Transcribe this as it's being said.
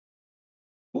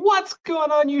What's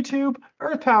going on, YouTube?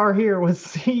 Earth Power here with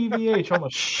CVH.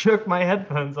 Almost shook my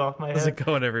headphones off my How's it head.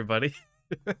 going, everybody?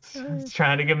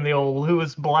 Trying to give him the old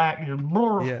Lewis Black.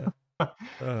 Yeah.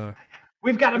 Uh,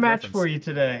 We've got a good match for reference. you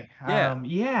today. Yeah.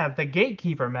 Yeah, the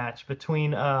Gatekeeper match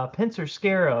between Pincer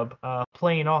Scarab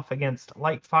playing off against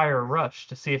Light Fire Rush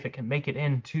to see if it can make it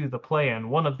into the play-in.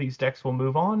 One of these decks will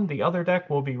move on. The other deck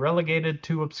will be relegated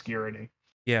to obscurity.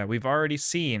 Yeah, we've already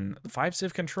seen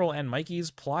 5-Civ Control and Mikey's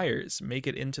Pliers make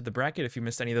it into the bracket. If you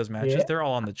missed any of those matches, Yeah. they're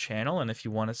all on the channel. And if you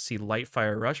want to see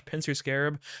Lightfire Rush, Pincer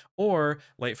Scarab, or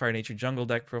Lightfire Nature Jungle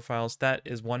deck profiles, that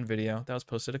is one video that was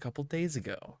posted a couple days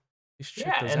ago. You should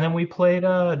check Yeah, those and then out. we played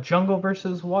Jungle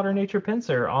versus Water Nature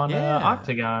Pincer on Yeah.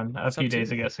 Octagon a That's up few days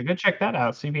too. ago. So go check that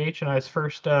out. CBH and I's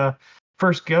first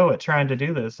go at trying to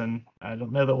do this, and I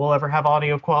don't know that we'll ever have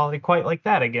audio quality quite like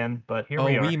that again, but here Oh,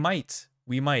 we we are. might.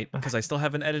 We might, because I still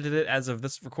haven't edited it as of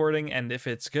this recording, and if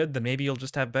it's good, then maybe you'll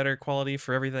just have better quality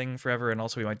for everything forever, and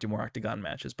also we might do more Octagon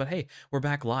matches. But hey, we're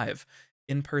back live,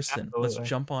 in person. Let's Absolutely.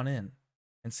 jump on in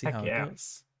and see Heck how it yeah.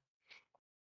 goes.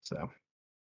 So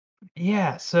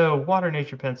yeah, so Water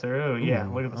Nature Pincer. Oh yeah,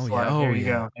 Ooh, look at the oh yeah, slide. oh Here you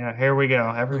yeah. go. Yeah, here we go.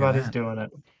 Look at Everybody's that. doing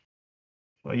it.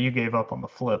 Well, you gave up on the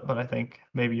flip, but I think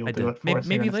maybe you'll I do did. it for Maybe us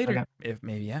here maybe in a later. second. If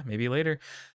maybe yeah, maybe later.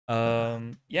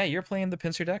 Yeah, you're playing the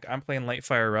Pincer deck. I'm playing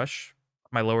Lightfire Rush.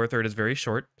 My lower third is very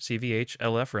short. CVH,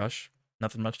 LF Rush.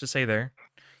 Nothing much to say there.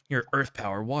 Your Earth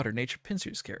Power, Water, Nature,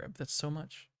 Pincer Scarab. That's so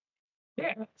much.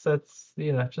 Yeah, so it's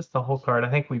just the whole card. I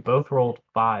think we both rolled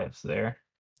fives there.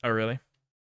 Oh really?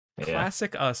 Yeah.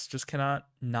 Classic us, just cannot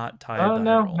not tie a Oh die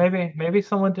no, roll. maybe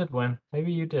someone did win.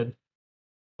 Maybe you did.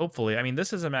 Hopefully. I mean,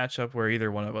 this is a matchup where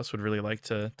either one of us would really like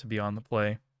to be on the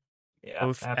play. Yeah,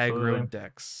 Both absolutely. aggro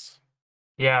decks.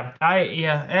 Yeah,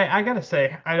 I gotta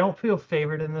say, I don't feel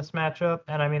favored in this matchup,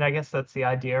 and I mean, I guess that's the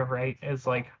idea, right? Is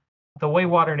like the way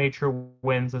Water Nature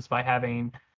wins is by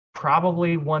having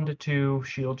probably 1 to 2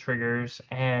 shield triggers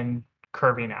and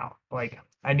curving out. Like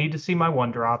I need to see my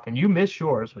one drop, and you miss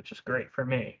yours, which is great for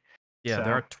me. Yeah, there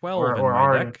So are 12 in we're my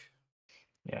already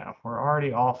deck. we're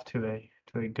already off to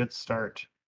a good start.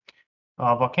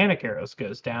 Volcanic Arrows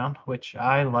goes down, which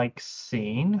I like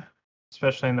seeing,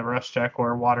 especially in the Rush deck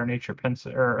where Water Nature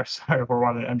Pincer, or sorry, where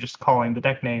Water, I'm just calling the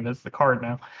deck name as the card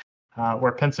now,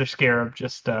 where Pincer Scarab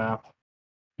just,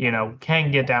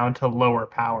 can get down to lower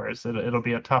powers. It'll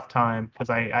be a tough time because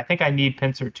I think I need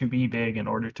Pincer to be big in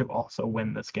order to also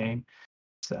win this game.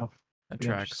 So That it'll be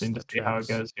tracks. interesting to That see how it tracks.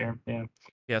 goes here. Yeah.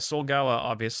 Yeah, Soul Gala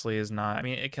obviously is not. I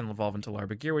mean, it can evolve into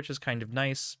Larva Gear, which is kind of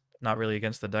nice. Not really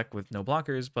against the deck with no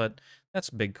blockers, but that's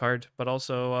a big card. But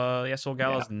also, yeah, Soul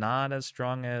Gala Yeah. is not as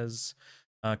strong as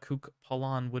Kook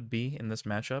Polon would be in this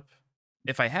matchup.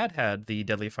 If I had the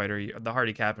Deadly Fighter, the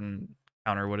Hardy Cap and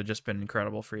counter would have just been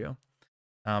incredible for you.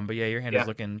 But yeah, your hand is Yeah.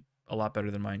 looking a lot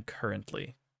better than mine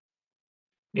currently.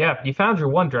 Yeah. You found your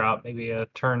one drop, maybe a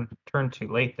turn too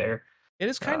late there. It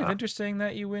is kind of Uh, interesting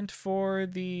that you went for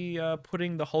the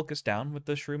putting the Hulkus down with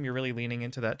the Shroom. You're really leaning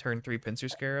into that turn 3 Pincer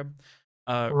Scarab.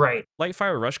 Uh, right.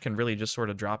 Lightfire Rush can really just sort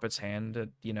of drop its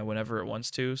hand, whenever it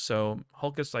wants to. So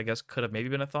Hulkus, I guess, could have maybe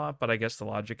been a thought, but I guess the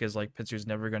logic is like Pincer's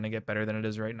never going to get better than it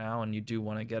is right now, and you do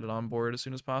want to get it on board as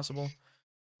soon as possible.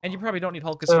 And you probably don't need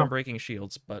Hulkus So from breaking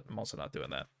shields, but I'm also not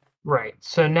doing that. right.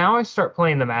 So now I start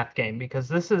playing the math game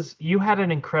because you had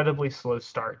an incredibly slow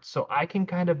start. So I can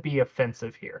kind of be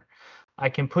offensive here. I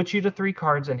can put you to 3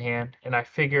 cards in hand, and I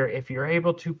figure if you're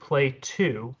able to play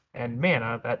 2 and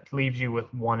mana, that leaves you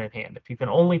with 1 in hand. If you can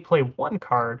only play 1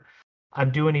 card,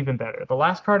 I'm doing even better. The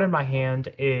last card in my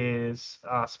hand is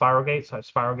Spiral Gate. So I have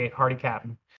Spiral Gate Hardy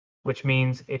Captain, which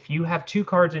means if you have 2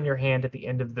 cards in your hand at the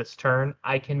end of this turn,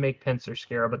 I can make Pincer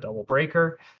Scarab a double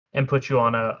breaker and put you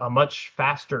on a much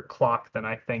faster clock than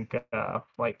I think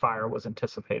Lightfire was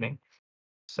anticipating.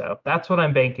 So that's what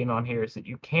I'm banking on here is that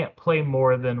you can't play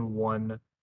more than one,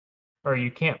 or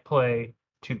you can't play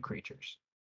 2 creatures.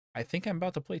 I think I'm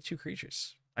about to play 2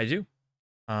 creatures. I do.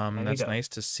 There you That's go. nice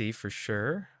to see for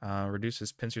sure.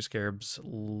 Reduces Pincer Scarab's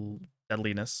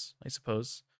deadliness, I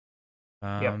suppose.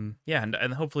 Yep. Yeah,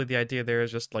 and hopefully the idea there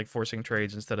is just like forcing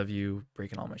trades instead of you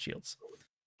breaking all my shields.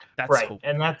 That's Right. hope.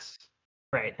 And that's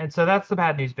right. And so that's the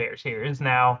bad news bears here is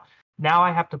now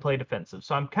I have to play defensive.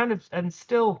 So I'm kind of and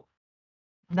still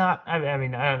not I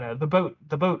mean, I don't know.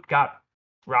 The boat got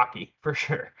rocky for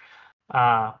sure.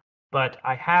 Uh, but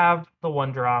I have the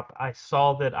one drop. I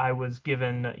saw that I was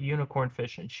given Unicorn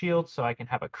Fish and Shield, so I can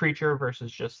have a creature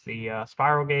versus just the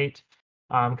Spiral Gate.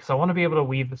 Because I want to be able to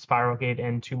weave the Spiral Gate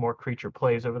into more creature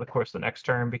plays over the course of the next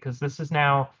turn, because this is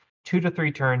now 2 to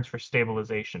 3 turns for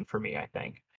stabilization for me, I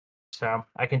think. So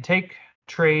I can take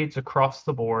trades across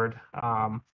the board.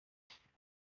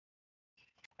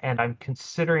 and I'm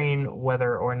considering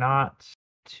whether or not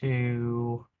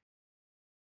to.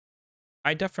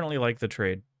 I definitely like the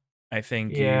trade.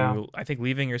 Yeah, I think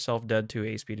leaving yourself dead to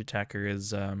a speed attacker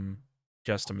is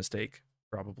just a mistake,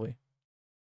 probably.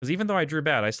 Because even though I drew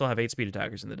bad, I still have 8 speed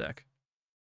attackers in the deck.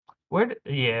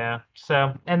 yeah.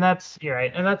 So, and that's you're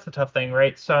right, and that's the tough thing,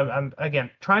 right? So I'm again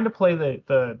trying to play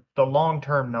the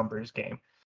long-term numbers game.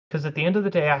 Because at the end of the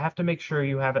day, I have to make sure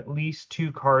you have at least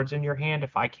 2 cards in your hand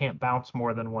if I can't bounce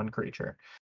more than 1 creature.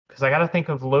 Because I got to think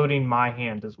of loading my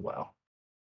hand as well.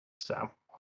 So,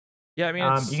 Yeah, I mean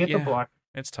you it's get the yeah, block.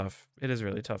 it's tough. It is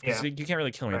really tough because Yeah, you can't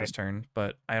really kill me this right. turn.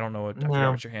 But I don't know what I forgot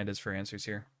No, what your hand is for answers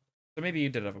here. So maybe you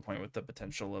did have a point with the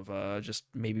potential of just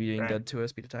maybe being right, dead to a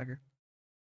speed attacker.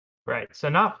 right. So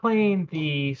not playing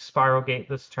the Spiral Gate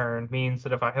this turn means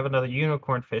that if I have another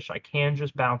Unicorn Fish, I can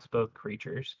just bounce both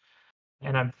creatures.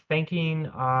 And I'm thinking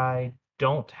I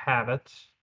don't have it.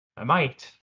 I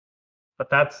might,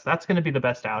 but that's going to be the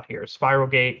best out here. Spiral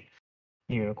Gate,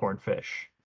 Unicorn Fish.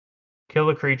 Kill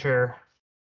a creature,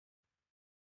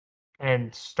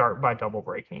 and start by double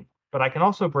breaking. But I can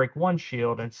also break 1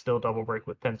 shield and still double break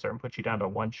with Pincer and put you down to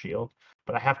 1 shield.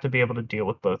 But I have to be able to deal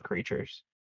with both creatures.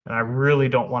 And I really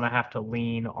don't want to have to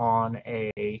lean on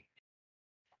a.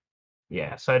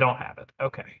 Yeah, so I don't have it.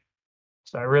 Okay.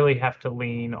 So I really have to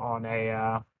lean on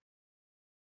a.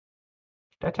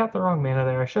 Did I tap the wrong mana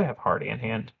there? I should have Hardy in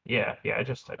hand. Yeah, I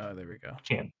Oh, there we go.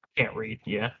 can't read.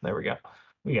 Yeah, there we go.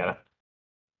 We got it.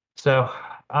 So,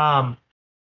 um,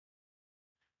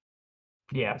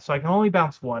 yeah, so I can only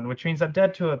bounce 1, which means I'm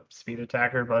dead to a speed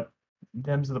attacker, but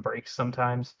them's the breaks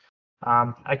sometimes.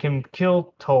 I can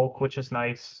kill Tolk, which is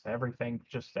nice. Everything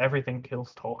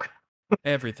kills Tolk.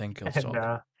 Everything kills And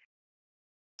Talk.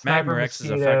 Sniper Magma Rex's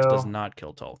effect does Mosquito. not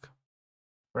kill Talk.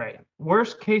 Right.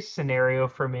 Worst case scenario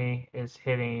for me is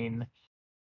hitting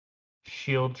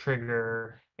shield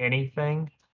trigger anything.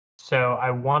 So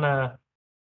I wanna,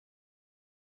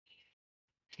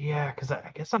 yeah, because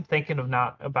I guess I'm thinking of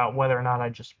not about whether or not I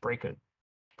just break a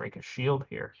shield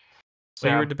here.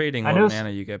 Well, you were So debating I what know. mana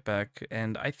you get back,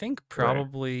 and I think Right.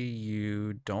 probably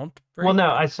you don't Well,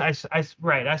 no, break.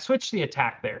 right. I switched the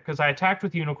attack there because I attacked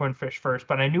with Unicorn Fish first,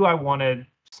 but I knew I wanted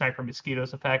Sniper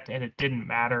Mosquito's effect, and it didn't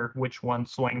matter which one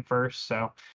swing first.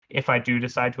 So if I do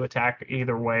decide to attack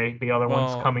either way, the other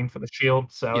one's Well, coming for the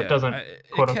shield, so it yeah, doesn't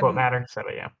it quote unquote can matter. So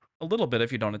yeah, a little bit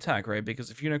if you don't attack, right? Because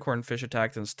if Unicorn Fish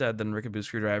attacked instead, then Rickaboos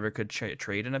Screwdriver could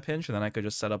trade in a pinch, and then I could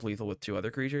just set up lethal with 2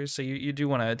 other creatures. So you do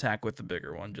want to attack with the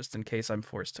bigger one, just in case I'm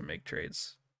forced to make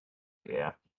trades.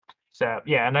 yeah. So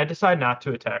yeah, and I decide not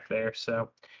to attack there. So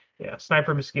yeah,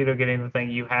 Sniper Mosquito getting the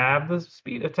thing. You have the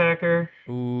speed attacker.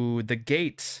 Ooh, the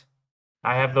gate.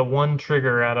 I have the one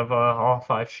trigger out of all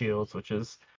 5 shields, which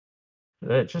is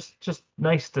just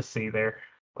nice to see there.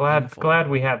 Painful. Glad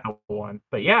we had the one.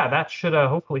 But yeah, that should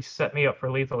hopefully set me up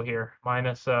for lethal here.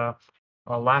 Minus a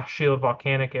last shield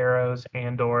volcanic arrows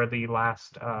and or the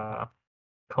last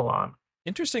Kalan.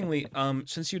 Interestingly,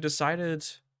 since you decided,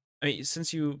 I mean,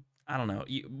 I don't know,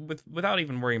 without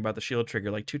even worrying about the shield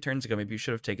trigger, like 2 turns ago, maybe you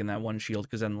should have taken that 1 shield,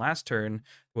 because then last turn there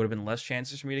would have been less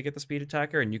chances for me to get the speed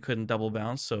attacker, and you couldn't double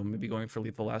bounce, so maybe going for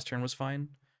lethal last turn was fine.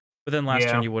 But then last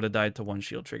turn Yeah. you would have died to 1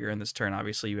 shield trigger, and this turn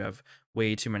obviously you have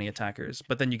way too many attackers.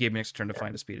 But then you gave me an extra turn to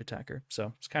find a speed attacker,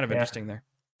 so it's kind of Yeah. interesting there.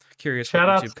 Curious what Shout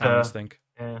outs YouTube comments to think.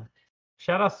 yeah.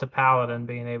 Shout outs to Paladin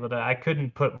being able to I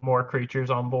couldn't put more creatures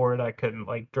on board. I couldn't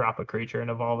like drop a creature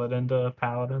and evolve it into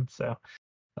Paladin. So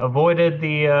avoided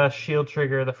the shield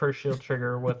trigger, the first shield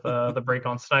trigger with the break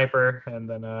on sniper, and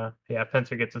then yeah,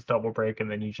 Pincer gets his double break, and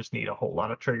then you just need a whole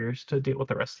lot of triggers to deal with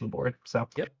the rest of the board. So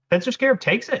Yep, Pincer Scarab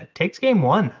takes game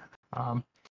 1. Um,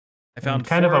 I and found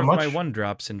kind of 4 a of my much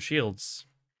 1-drops in shields.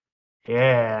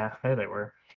 yeah, there they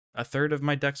were. A third of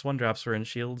my deck's 1-drops were in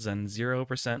shields, and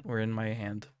 0% were in my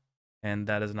hand. And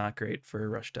that is not great for a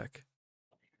rush deck.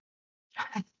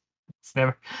 It's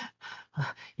never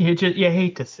you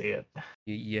hate to see it.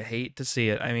 You hate to see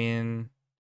it. I mean,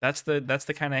 that's the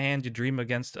kind of hand you dream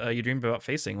against. You dream about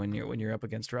facing when you're up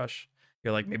against rush.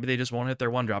 You're like, maybe they just won't hit their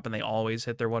 1-drop, and they always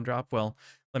hit their 1-drop. Well,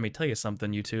 let me tell you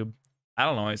something, YouTube. I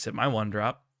don't always hit my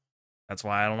 1-drop. That's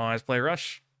why I don't always play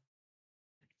rush.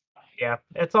 Yeah,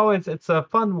 it's a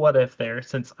fun what if there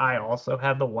since I also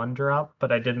had the 1 drop,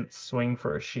 but I didn't swing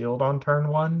for a shield on turn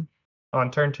 1,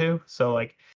 on turn 2. So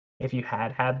like, if you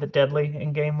had the deadly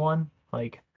in game 1,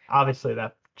 like obviously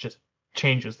that just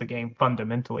changes the game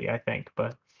fundamentally, I think.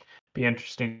 But be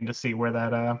interesting to see where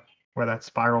that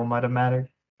spiral might have mattered.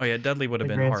 Oh yeah, Deadly would have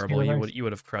The been grand scheme horrible. of things. You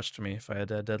would have crushed me if I had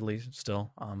Deadly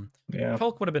still. Yeah.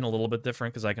 Tulk would have been a little bit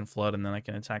different because I can flood and then I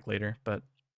can attack later, but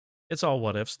it's all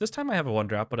what ifs. This time I have a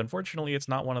 1-drop, but unfortunately it's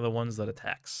not one of the ones that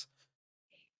attacks.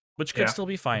 which could Yeah. still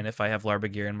be fine if I have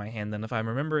Larbagear in my hand. Then, if I'm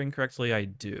remembering correctly, I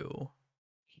do.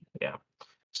 Yeah.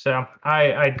 So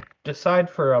I decide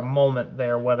for a moment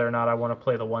there whether or not I want to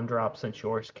play the 1-drop since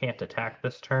yours can't attack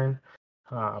this turn.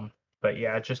 But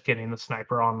yeah, just getting the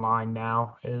sniper online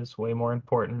now is way more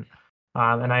important.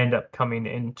 And I end up coming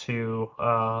into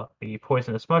the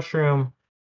poisonous mushroom,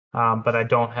 but I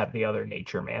don't have the other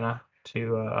nature mana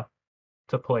to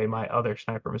play my other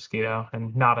sniper mosquito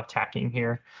and not attacking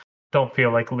here. Don't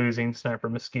feel like losing sniper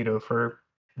mosquito for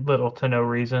little to no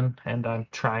reason, and I'm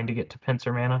trying to get to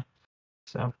pincer mana.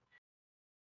 So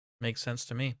Makes sense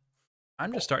to me.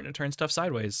 I'm just starting to turn stuff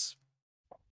sideways.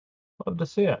 love to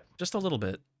see it. Just a little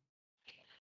bit.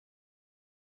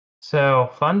 So,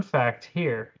 fun fact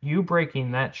here, you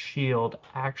breaking that shield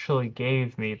actually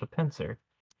gave me the pincer.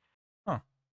 Huh.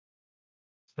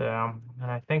 So,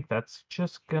 and I think that's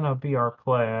just gonna be our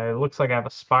play. It looks like I have a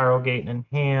spiral gate in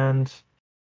hand.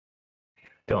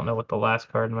 Don't know what the last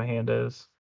card in my hand is.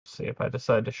 See if I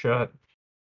decide to show it.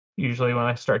 Usually when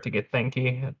I start to get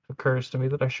thinky, it occurs to me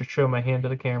that I should show my hand to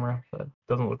the camera, but it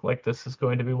doesn't look like this is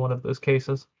going to be one of those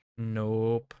cases.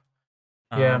 Nope.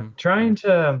 Yeah, Yeah. trying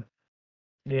to,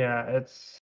 yeah,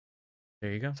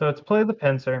 There you go. so it's play the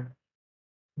pincer,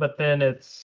 but then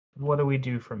it's what do we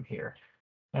do from here?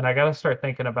 And I got to start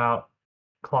thinking about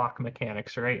clock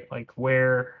mechanics, right? Like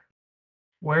where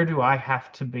do I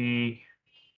have to be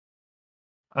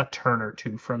a turn or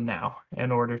two from now in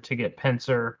order to get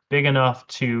Pincer big enough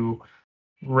to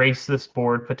race this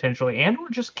board potentially and or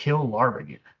just kill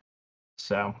Larvagear.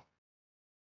 So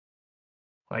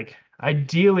like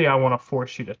ideally I want to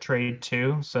force you to trade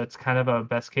too, so it's kind of a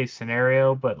best case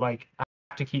scenario, but like I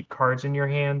have to keep cards in your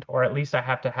hand, or at least I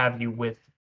have to have you with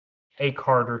a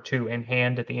card or two in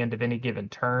hand at the end of any given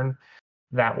turn.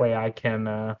 That way I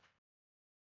can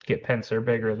get Pincer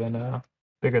bigger than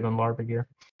Larvagear.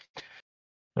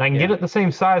 And I can get Yeah. it the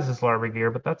same size as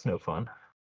Larvagear, but that's no fun.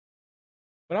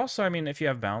 But also, I mean, if you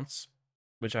have bounce,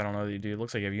 which I don't know that you do, it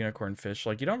looks like you have unicorn fish.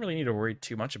 Like, you don't really need to worry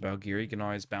too much about gear. You can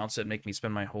always bounce it and make me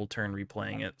spend my whole turn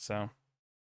replaying it. So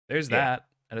there's Yeah, that.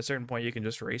 At a certain point, you can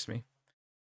just erase me.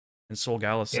 And Soul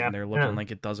Gala's sitting yeah, there looking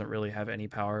like it doesn't really have any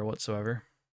power whatsoever.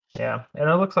 yeah. And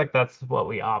it looks like that's what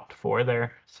we opt for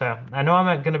there. So I know I'm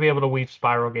not going to be able to weave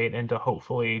Spiral Gate into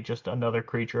hopefully just another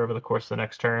creature over the course of the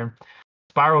next turn.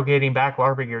 Spiral Gating back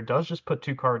Larvagear does just put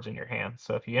 2 cards in your hand.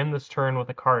 So if you end this turn with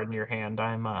a card in your hand,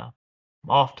 I'm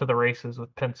off to the races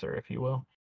with Pincer, if you will.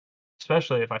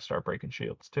 Especially if I start breaking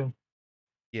shields too.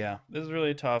 Yeah, this is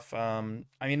really tough. I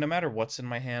mean, no matter what's in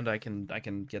my hand, I can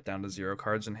get down to 0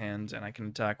 cards in hand, and I can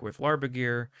attack with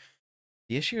Larbagear.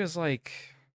 The issue is like,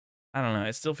 I don't know.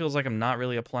 It still feels like I'm not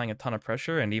really applying a ton of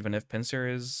pressure, and even if Pincer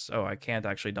is, oh, I can't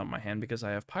actually dump my hand because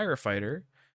I have Pyrofighter,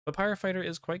 but Pyrofighter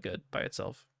is quite good by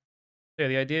itself. Yeah,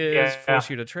 the idea is Yeah, force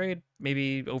you to trade.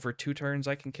 Maybe over 2 turns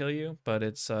I can kill you, but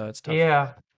it's tough.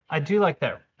 yeah, I do like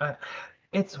that.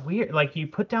 It's weird. Like you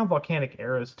put down volcanic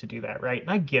arrows to do that, right? And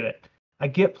I get it. I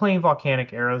get playing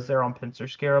volcanic arrows there on Pincer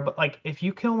Scarab, but like if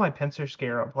you kill my Pincer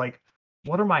Scarab, like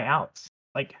what are my outs?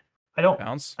 Like I don't.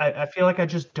 Bounce. I feel like I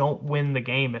just don't win the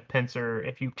game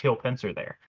if you kill Pincer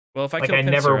there. Well, if I Like kill I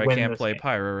never Pincer, I win can't this play game.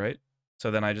 Pyro, right? So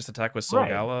then I just attack with Soul Right.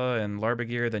 Gala and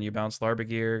Larbagear, then you bounce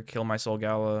Larbagear, kill my Soul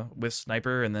Gala with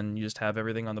Sniper, and then you just have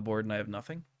everything on the board and I have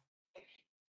nothing.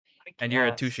 I And you're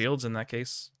at 2 guess. shields in that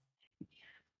case.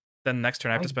 Then next turn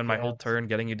I have I to spend my whole guess. turn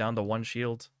getting you down to 1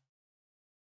 shield.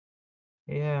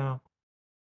 Yeah.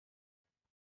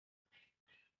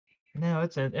 No,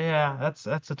 yeah, that's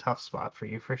a tough spot for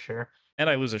you for sure. And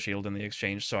I lose a shield in the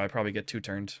exchange, so I probably get 2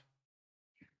 turned.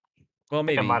 Well, I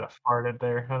think I might maybe. have farted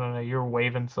there. I don't know. You're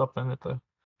waving something at the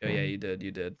Oh yeah, thing. you did,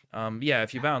 you did. Yeah,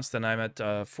 if you bounce, then I'm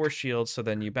at 4 shields. So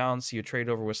then you bounce, you trade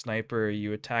over with Sniper,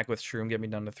 you attack with Shroom, get me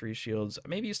down to 3 shields.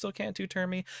 Maybe you still can't 2-turn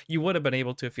me. You would have been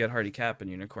able to if you had Hardy Cap and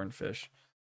Unicorn Fish.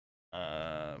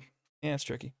 Uh, yeah, it's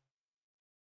tricky.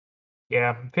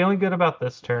 Yeah, I'm feeling good about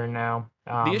this turn now.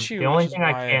 The The issue, which only is thing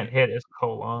I why, can't hit is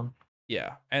Colon.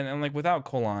 yeah, and like without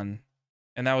Colon,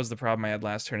 and that was the problem I had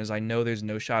last turn, is I know there's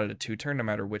no shot at a 2-turn no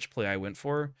matter which play I went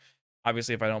for.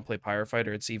 Obviously, if I don't play Pyrofighter,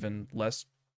 it's even less,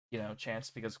 chance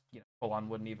because Colon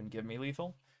wouldn't even give me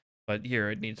lethal. But here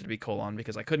it needs to be Colon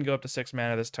because I couldn't go up to 6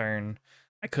 mana this turn.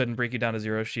 I couldn't break you down to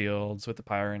 0 shields with the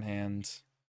Pyro in hand.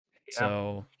 Yeah,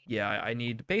 So yeah, I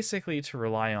need basically to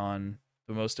rely on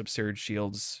the most absurd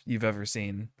shields you've ever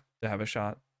seen to have a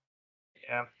shot.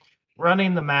 yeah.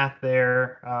 Running the math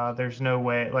there, there's no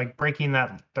way. Like breaking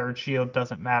that third shield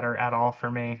doesn't matter at all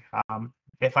for me.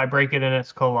 If I break it and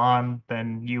it's Colon,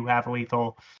 then you have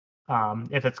lethal.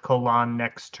 If it's Colon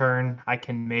next turn, I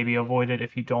can maybe avoid it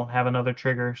if you don't have another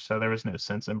trigger. So there was no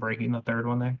sense in breaking the third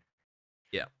one there.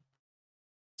 Yeah.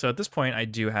 So at this point, I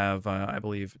do have, I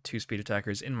believe, 2 speed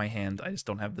attackers in my hand. I just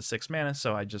don't have the 6 mana,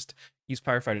 so I just use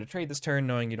Pyrofighter to trade this turn,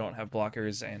 knowing you don't have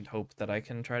blockers, and hope that I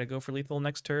can try to go for lethal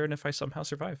next turn if I somehow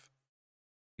survive.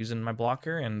 Using my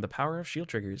blocker and the power of shield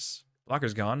triggers.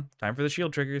 Blocker's gone. Time for the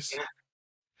shield triggers.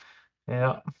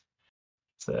 Yeah.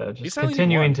 So You just only need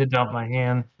continuing 1. to dump my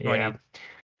hand. Oh, I Yeah. need.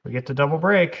 We get to double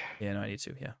break. Yeah, no, I need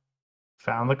 2. Yeah.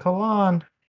 Found the Kalan.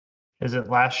 Is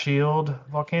it last shield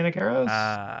volcanic arrows?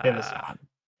 It is not.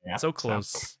 Yeah. So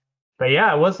close. But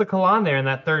yeah, it was the Kalan there in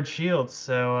that third shield.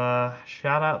 So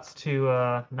shout outs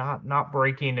to not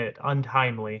breaking it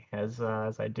untimely as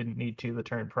I didn't need to the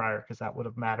turn prior, because that would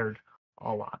have mattered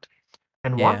a lot.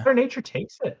 And Yeah. Water Nature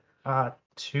takes it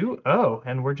 2-0,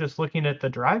 and we're just looking at the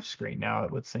drive screen now, it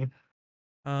would seem.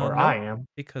 Or No, I am.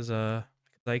 because I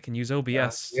can use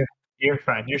OBS. You're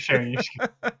fine. You're sharing.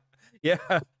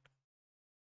 Yeah.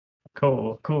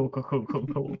 Cool.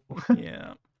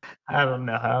 Yeah. I don't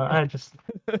know how. I just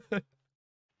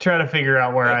try to figure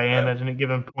out where I am at any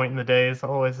given point in the day. Is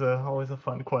always a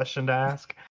fun question to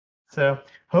ask. So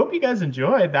hope you guys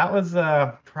enjoyed. That was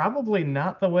probably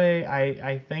not the way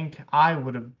I think I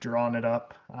would have drawn it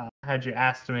up had you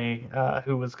asked me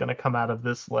who was going to come out of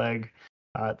this leg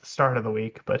at the start of the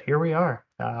week. But here we are.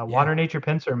 Water Nature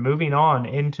Pincer moving on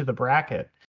into the bracket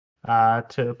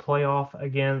to play off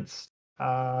against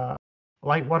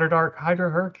Light Water Dark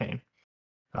Hydra Hurricane.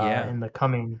 In the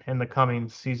coming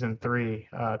season 3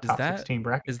 top 16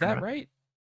 bracket. Is that right?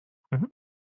 Mm-hmm.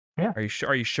 Yeah.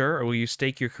 Are you sure, or will you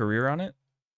stake your career on it?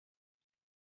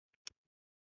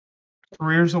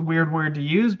 Career's a weird word to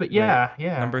use, but yeah.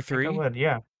 Number 3. I would,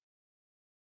 yeah.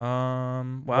 Wow,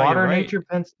 Water you're right. Nature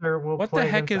Pincer will what play. The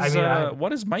heck against, is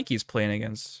what is Mikey's playing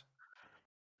against?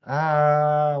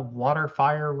 Water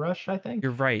Fire Rush, I think.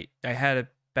 You're right. I had it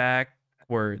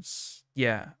backwards.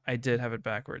 Yeah, I did have it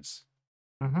backwards.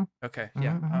 Mm-hmm. Okay.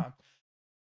 Yeah. Mm-hmm.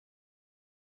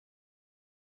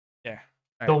 Yeah.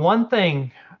 The one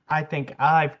thing I think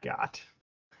I've got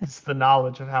is the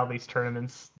knowledge of how these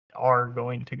tournaments are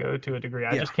going to go to a degree.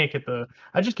 I just can't get the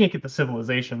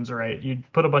civilizations right. You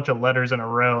put a bunch of letters in a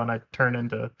row, and I turn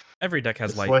into every deck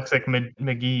has dyslexic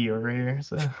McGee over here.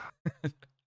 So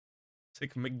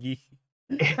Sick McGee.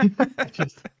 I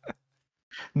just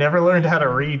never learned how to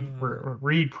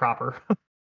read proper.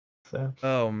 So.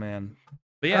 Oh man.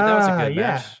 But yeah, that was a good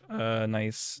match.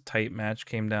 Nice tight match.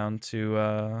 Came down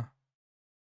to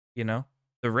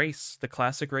the race, the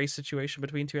classic race situation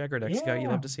between 2 aggro decks. You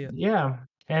love to see it. Yeah.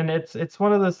 And it's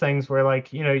one of those things where,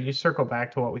 like, you circle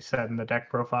back to what we said in the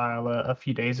deck profile a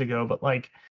few days ago, but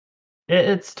like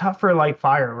it's tough for Light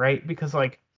Fire, right? Because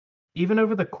like even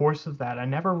over the course of that, I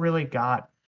never really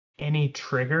got any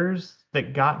triggers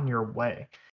that got in your way.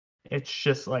 It's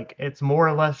just like it's more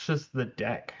or less just the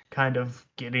deck kind of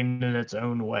getting in its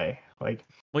own way. Like,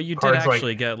 well, you did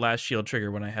actually get last shield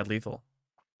trigger when I had lethal.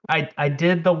 I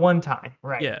did the one time,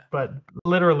 right? Yeah. But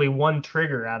literally one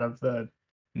trigger out of the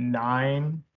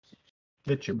 9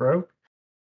 that you broke.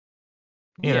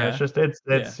 You know, it's just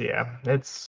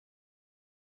it's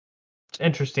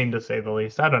interesting to say the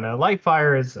least. I don't know. Light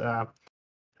Fire is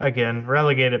again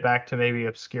relegated back to maybe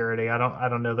obscurity. I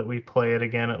don't know that we play it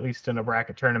again, at least in a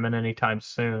bracket tournament anytime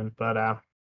soon. But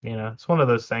it's one of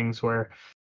those things where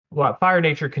Fire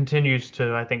Nature continues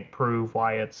to, I think, prove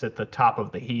why it's at the top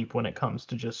of the heap when it comes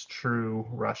to just true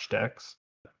rush decks.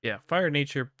 Yeah, Fire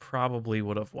Nature probably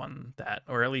would have won that,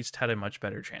 or at least had a much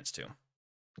better chance to.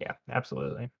 Yeah,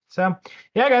 absolutely. So,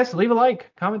 yeah, guys, leave a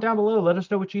like, comment down below. Let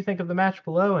us know what you think of the match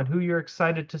below and who you're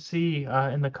excited to see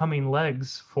in the coming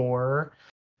legs for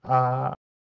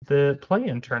the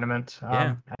play-in tournament.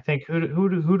 I think who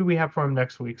do we have for him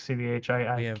next week? CVH.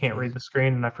 I can't read the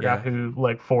screen, and I forgot who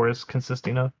leg 4 is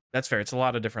consisting of. That's fair. It's a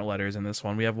lot of different letters in this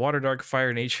one. We have Water Dark,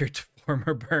 Fire Nature,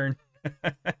 Former Burn,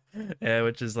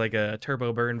 which is like a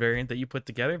turbo burn variant that you put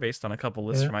together based on a couple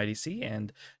lists from IDC,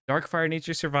 and Dark Fire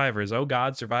Nature Survivors. Oh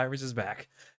God, Survivors is back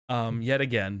yet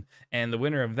again, and the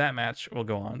winner of that match will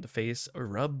go on to face a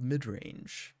Rub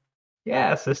Midrange.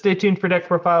 Yeah, so stay tuned for deck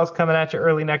profiles coming at you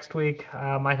early next week.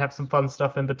 Might have some fun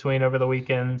stuff in between over the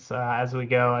weekends as we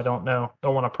go. I don't know.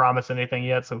 Don't want to promise anything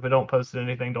yet, so if we don't post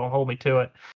anything, don't hold me to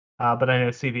it. But I know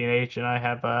CVH and I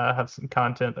have some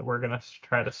content that we're going to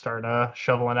try to start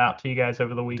shoveling out to you guys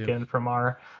over the weekend from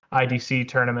our IDC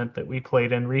tournament that we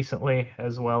played in recently,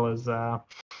 as well as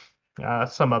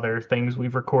some other things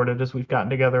we've recorded as we've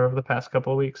gotten together over the past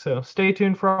couple of weeks. So stay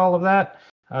tuned for all of that.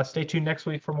 Stay tuned next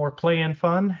week for more play-in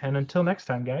fun. And until next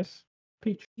time, guys,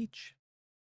 peach.